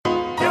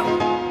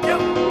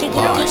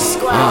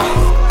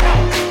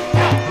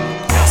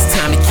It's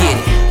time to get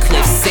it.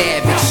 Cliff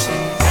Savage.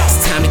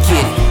 It's time to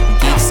get it.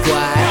 Geek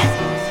Squad.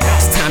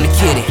 It's time to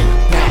get it.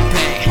 Bang,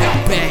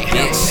 bang, bang,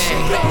 bitch.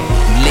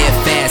 Live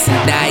fast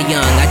and die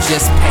young. I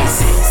just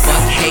pace it.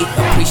 Fuck, hate,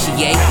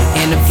 appreciate,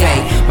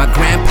 innovate. My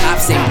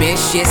grandpops ain't been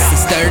shit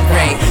since 3rd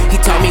grade. He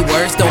taught me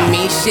words don't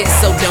mean shit,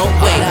 so don't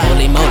wait.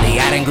 Holy moly,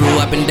 I done grew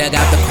up and dug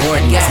out the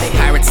coordinates.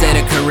 Pirates of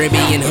the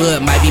Caribbean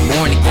hood might be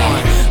born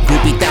again.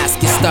 Groupie thoughts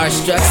get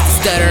starstruck,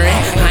 stuttering.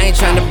 I ain't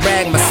trying to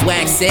brag, my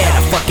swag said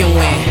I fucking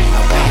win.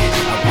 I win,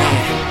 I win,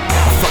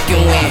 I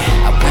fucking win.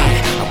 I win,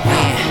 I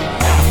win,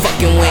 I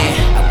fucking win.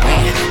 I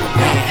win, I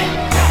win,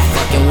 I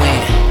fucking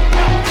win.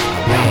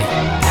 I win.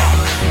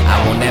 I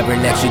will never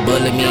let you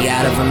bully me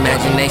out of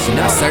imagination.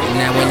 I'm certain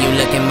that when you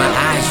look in my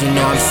eyes, you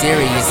know I'm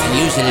serious.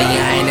 Usually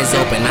I ain't as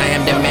open, I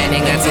am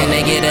demanding. I tend to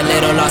get a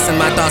little lost in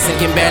my thoughts and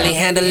can barely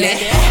handle it.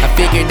 I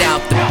figured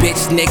out the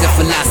bitch nigga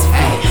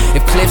philosophy.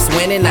 If Cliff's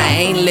winning, I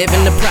ain't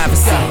living the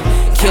privacy.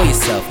 Kill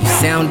yourself, you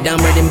sound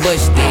dumber than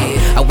Bush did.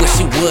 I wish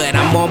you would,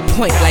 I'm on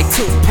point like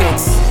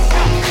toothpicks.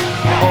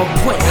 On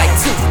point like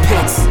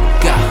toothpicks.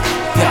 Go,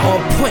 go.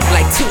 On point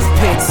like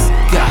toothpicks.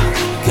 Go,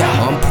 go.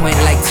 On point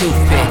like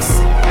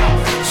toothpicks.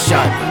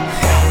 Sharp.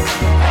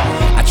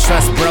 I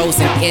trust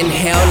bros and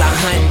inhale, I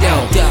hunt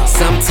dope.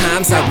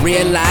 Sometimes I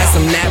realize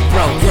I'm that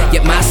broke,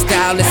 yet my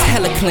style is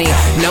hella clean,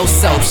 no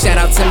soap. Shout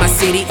out to my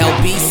city,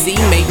 LBC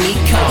made me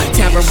cold.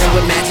 Tampering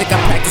with magic, I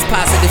practice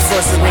positive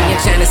sorcery.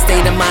 Enchanted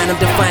state of mind, I'm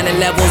defining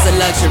levels of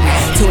luxury.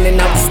 Tuning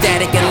out the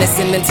static and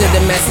listening to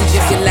the message.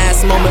 If your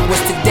last moment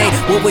was today,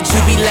 what would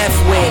you be left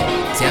with?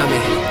 Tell me,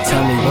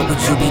 what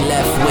would you be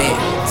left with?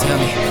 Tell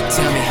me,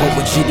 what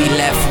would you be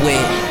left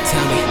with?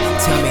 Tell me,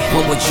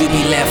 what would you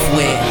be left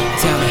with?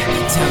 Tell me,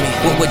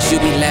 what would you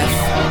be left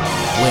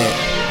with?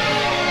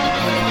 I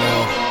wanna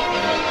know.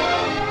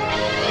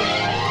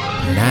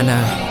 Nana.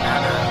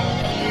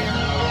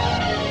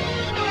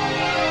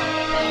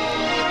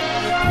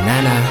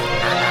 Nana.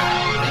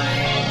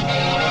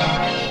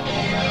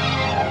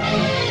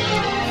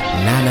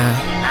 Nana.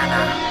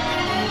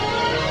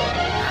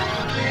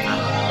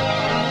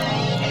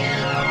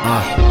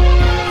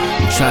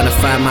 I'm trying to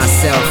find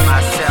myself.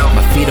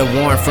 My feet are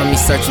worn from me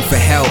searching for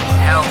help.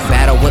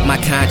 Battle with my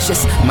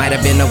conscience might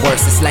have been the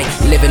worst. It's like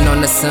living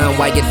on the sun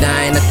while you're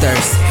dying of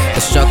thirst.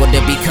 The struggle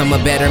to become a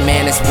better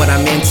man is what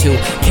I'm into.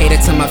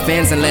 Cater to my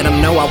fans and let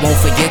them know I won't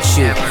forget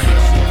you.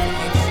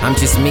 I'm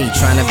just me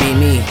trying to be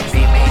me.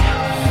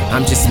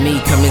 I'm just me,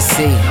 come and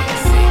see.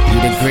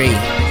 You'd agree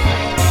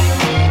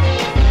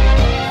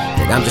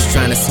that I'm just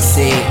trying to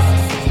succeed.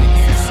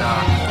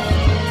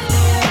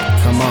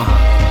 Come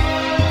on.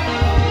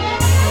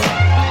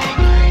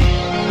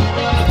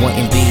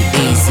 Wouldn't be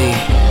easy.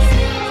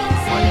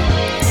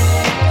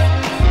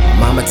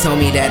 Mama told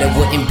me that it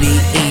wouldn't be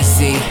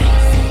easy.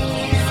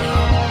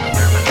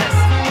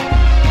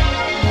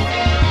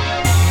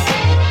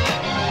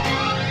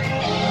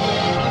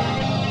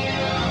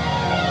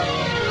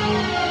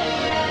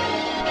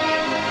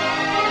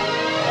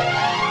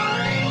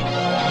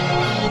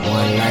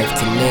 One life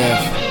to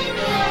live.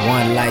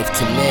 One life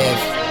to live.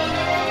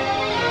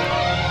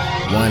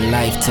 One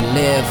life to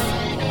live.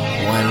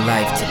 One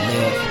life to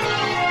live.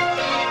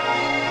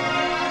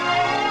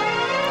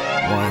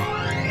 One.